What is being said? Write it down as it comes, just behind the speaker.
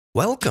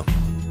Welcome!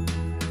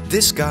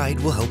 This guide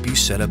will help you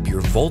set up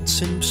your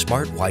VoltSim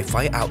smart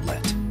Wi-Fi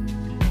outlet.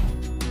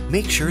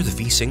 Make sure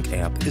the VSync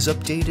app is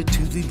updated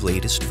to the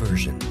latest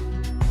version.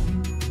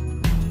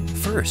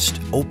 First,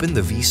 open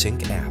the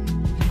VSync app.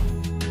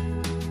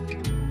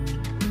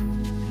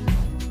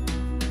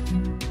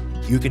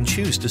 You can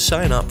choose to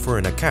sign up for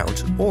an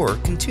account or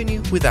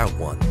continue without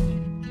one.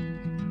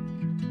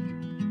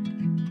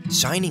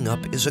 Signing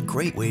up is a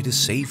great way to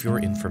save your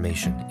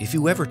information if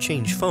you ever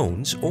change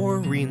phones or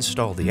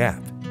reinstall the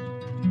app.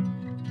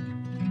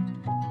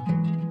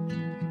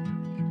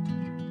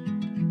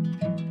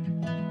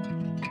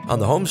 On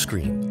the home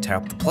screen,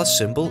 tap the plus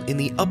symbol in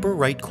the upper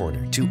right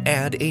corner to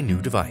add a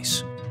new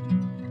device.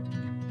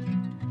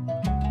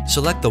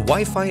 Select the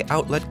Wi-Fi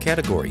outlet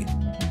category.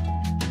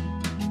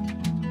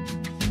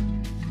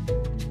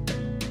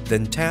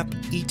 Then tap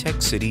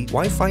eTech City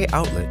Wi-Fi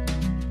outlet.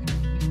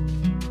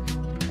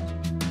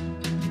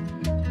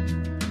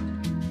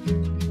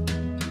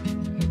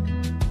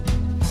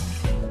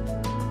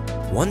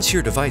 Once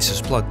your device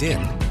is plugged in,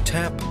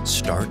 tap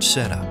Start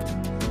Setup.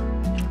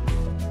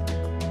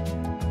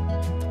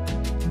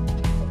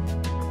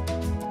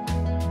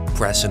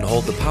 Press and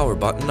hold the power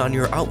button on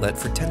your outlet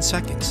for 10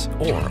 seconds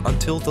or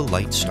until the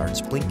light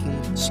starts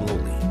blinking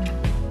slowly.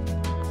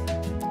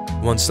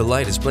 Once the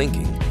light is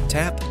blinking,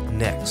 tap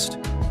Next.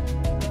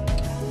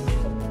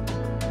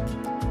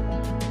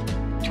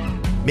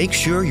 Make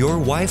sure your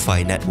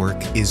Wi-Fi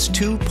network is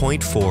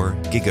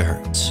 2.4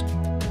 GHz.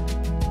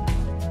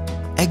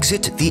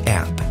 Exit the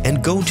app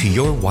and go to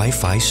your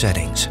Wi-Fi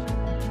settings.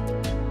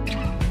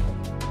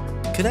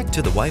 Connect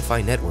to the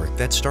Wi-Fi network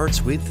that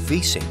starts with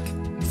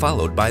VSync,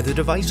 followed by the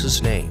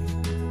device's name.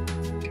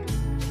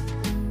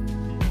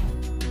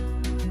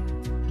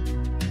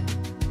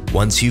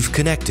 Once you've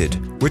connected,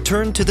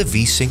 return to the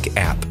VSync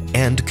app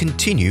and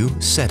continue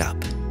setup.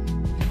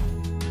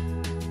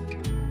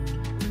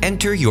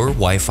 Enter your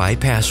Wi-Fi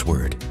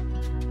password.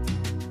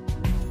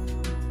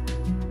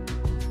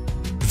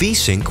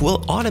 VSync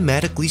will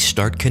automatically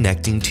start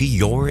connecting to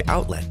your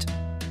outlet.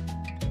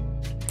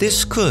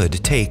 This could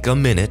take a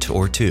minute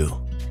or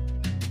two.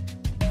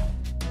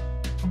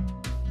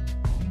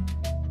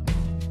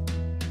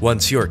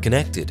 Once you're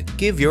connected,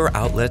 give your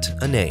outlet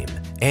a name,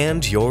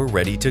 and you're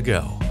ready to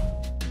go.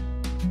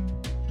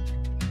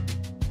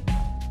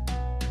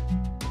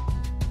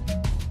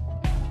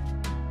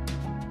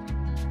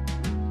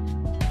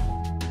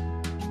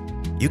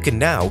 You can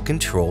now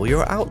control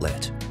your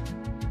outlet.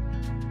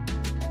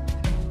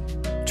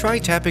 Try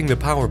tapping the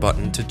power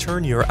button to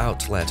turn your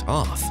outlet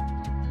off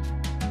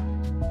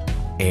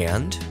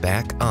and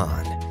back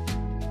on.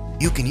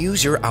 You can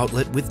use your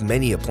outlet with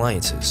many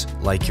appliances,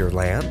 like your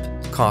lamp,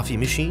 coffee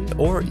machine,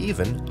 or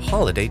even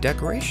holiday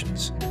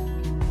decorations.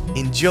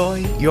 Enjoy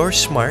your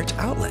smart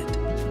outlet.